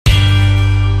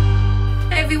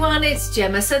everyone, it's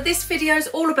Gemma. So this video is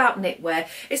all about knitwear.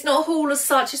 It's not a haul as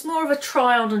such, it's more of a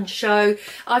try on and show.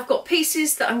 I've got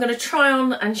pieces that I'm going to try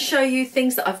on and show you,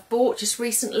 things that I've bought just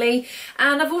recently,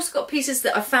 and I've also got pieces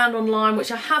that I found online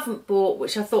which I haven't bought,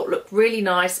 which I thought looked really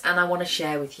nice and I want to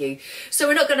share with you. So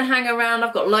we're not going to hang around,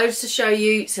 I've got loads to show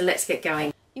you, so let's get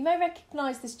going. You may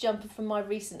recognise this jumper from my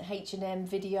recent H&M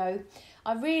video.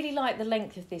 I really like the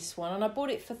length of this one and I bought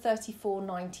it for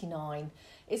 $34.99.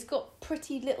 It's got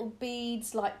pretty little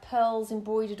beads like pearls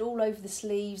embroidered all over the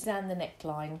sleeves and the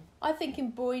neckline. I think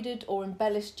embroidered or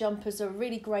embellished jumpers are a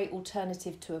really great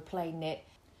alternative to a plain knit.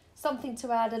 Something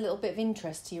to add a little bit of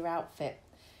interest to your outfit.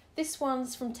 This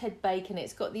one's from Ted Bacon.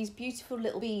 It's got these beautiful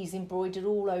little bees embroidered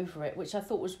all over it, which I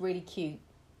thought was really cute.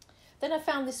 Then I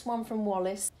found this one from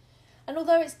Wallace. And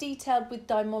although it's detailed with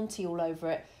diamante all over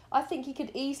it, I think you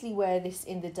could easily wear this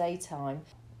in the daytime,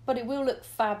 but it will look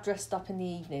fab dressed up in the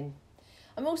evening.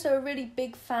 I'm also a really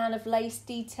big fan of lace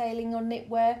detailing on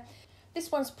knitwear.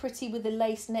 This one's pretty with the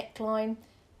lace neckline,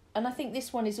 and I think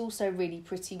this one is also really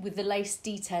pretty with the lace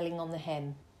detailing on the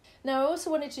hem. Now I also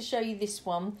wanted to show you this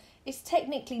one. It's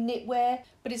technically knitwear,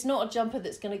 but it's not a jumper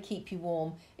that's going to keep you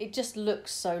warm. It just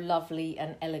looks so lovely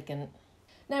and elegant.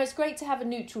 Now it's great to have a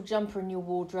neutral jumper in your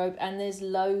wardrobe, and there's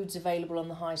loads available on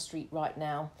the high street right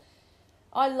now.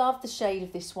 I love the shade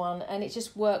of this one and it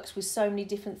just works with so many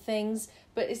different things,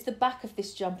 but it's the back of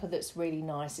this jumper that's really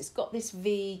nice. It's got this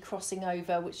V crossing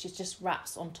over which just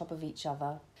wraps on top of each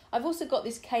other. I've also got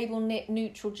this cable knit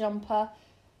neutral jumper.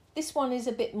 This one is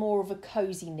a bit more of a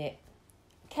cosy knit.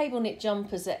 Cable knit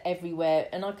jumpers are everywhere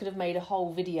and I could have made a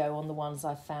whole video on the ones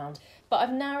I've found, but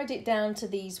I've narrowed it down to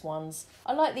these ones.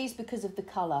 I like these because of the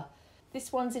colour.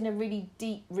 This one's in a really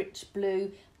deep rich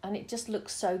blue and it just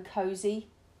looks so cosy.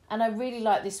 And I really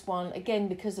like this one, again,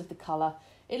 because of the colour.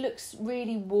 It looks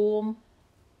really warm,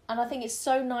 and I think it's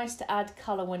so nice to add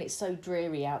colour when it's so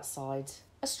dreary outside.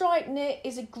 A striped knit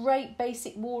is a great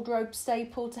basic wardrobe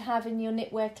staple to have in your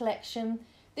knitwear collection.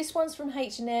 This one's from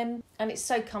H&M, and it's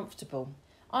so comfortable.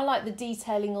 I like the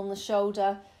detailing on the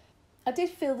shoulder. I did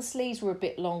feel the sleeves were a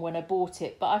bit long when I bought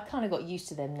it, but I kind of got used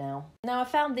to them now. Now I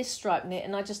found this striped knit,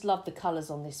 and I just love the colours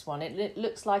on this one. It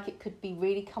looks like it could be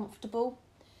really comfortable.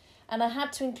 And I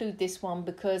had to include this one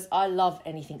because I love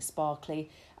anything sparkly,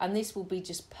 and this will be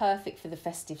just perfect for the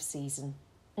festive season.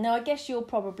 Now I guess you'll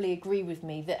probably agree with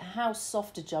me that how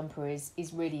soft a jumper is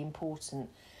really important.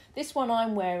 This one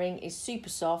I'm wearing is super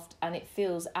soft and it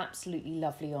feels absolutely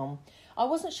lovely on. I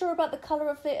wasn't sure about the colour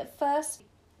of it at first,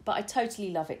 but I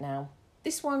totally love it now.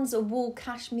 This one's a wool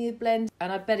cashmere blend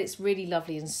and I bet it's really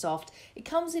lovely and soft. It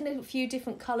comes in a few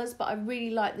different colours, but I really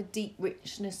like the deep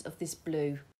richness of this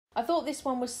blue. I thought this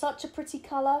one was such a pretty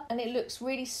colour and it looks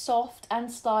really soft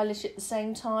and stylish at the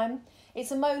same time.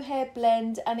 It's a mohair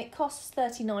blend and it costs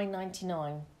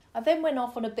 $39.99. I then went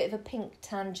off on a bit of a pink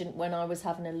tangent when I was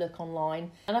having a look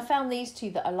online, and I found these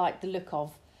two that I like the look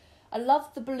of. I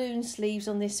love the balloon sleeves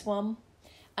on this one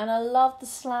and I love the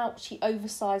slouchy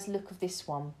oversized look of this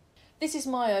one. This is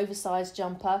my oversized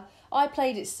jumper. I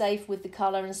played it safe with the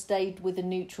colour and stayed with a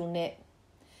neutral knit.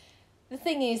 The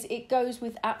thing is, it goes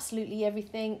with absolutely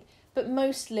everything, but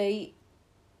mostly,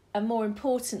 and more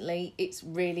importantly, it's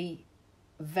really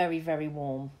very, very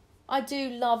warm. I do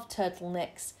love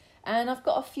turtlenecks, and I've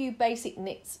got a few basic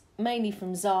knits, mainly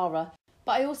from Zara,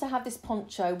 but I also have this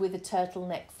poncho with a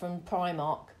turtleneck from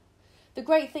Primark. The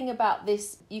great thing about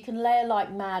this, you can layer like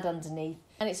mad underneath,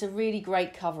 and it's a really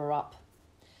great cover-up.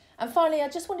 And finally, I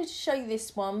just wanted to show you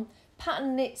this one.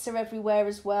 Pattern knits are everywhere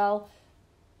as well,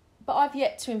 but I've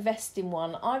yet to invest in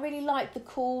one. I really like the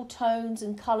cool tones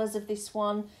and colours of this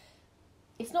one.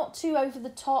 It's not too over the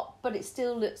top, but it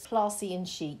still looks classy and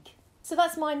chic. So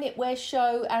that's my knitwear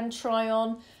show and try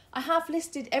on. I have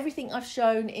listed everything I've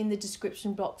shown in the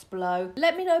description box below.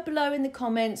 Let me know below in the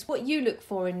comments what you look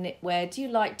for in knitwear. Do you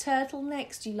like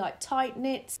turtlenecks? Do you like tight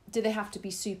knits? Do they have to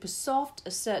be super soft,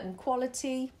 a certain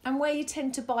quality? And where you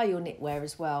tend to buy your knitwear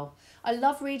as well. I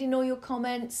love reading all your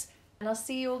comments, and I'll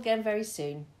see you all again very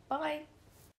soon. Bye.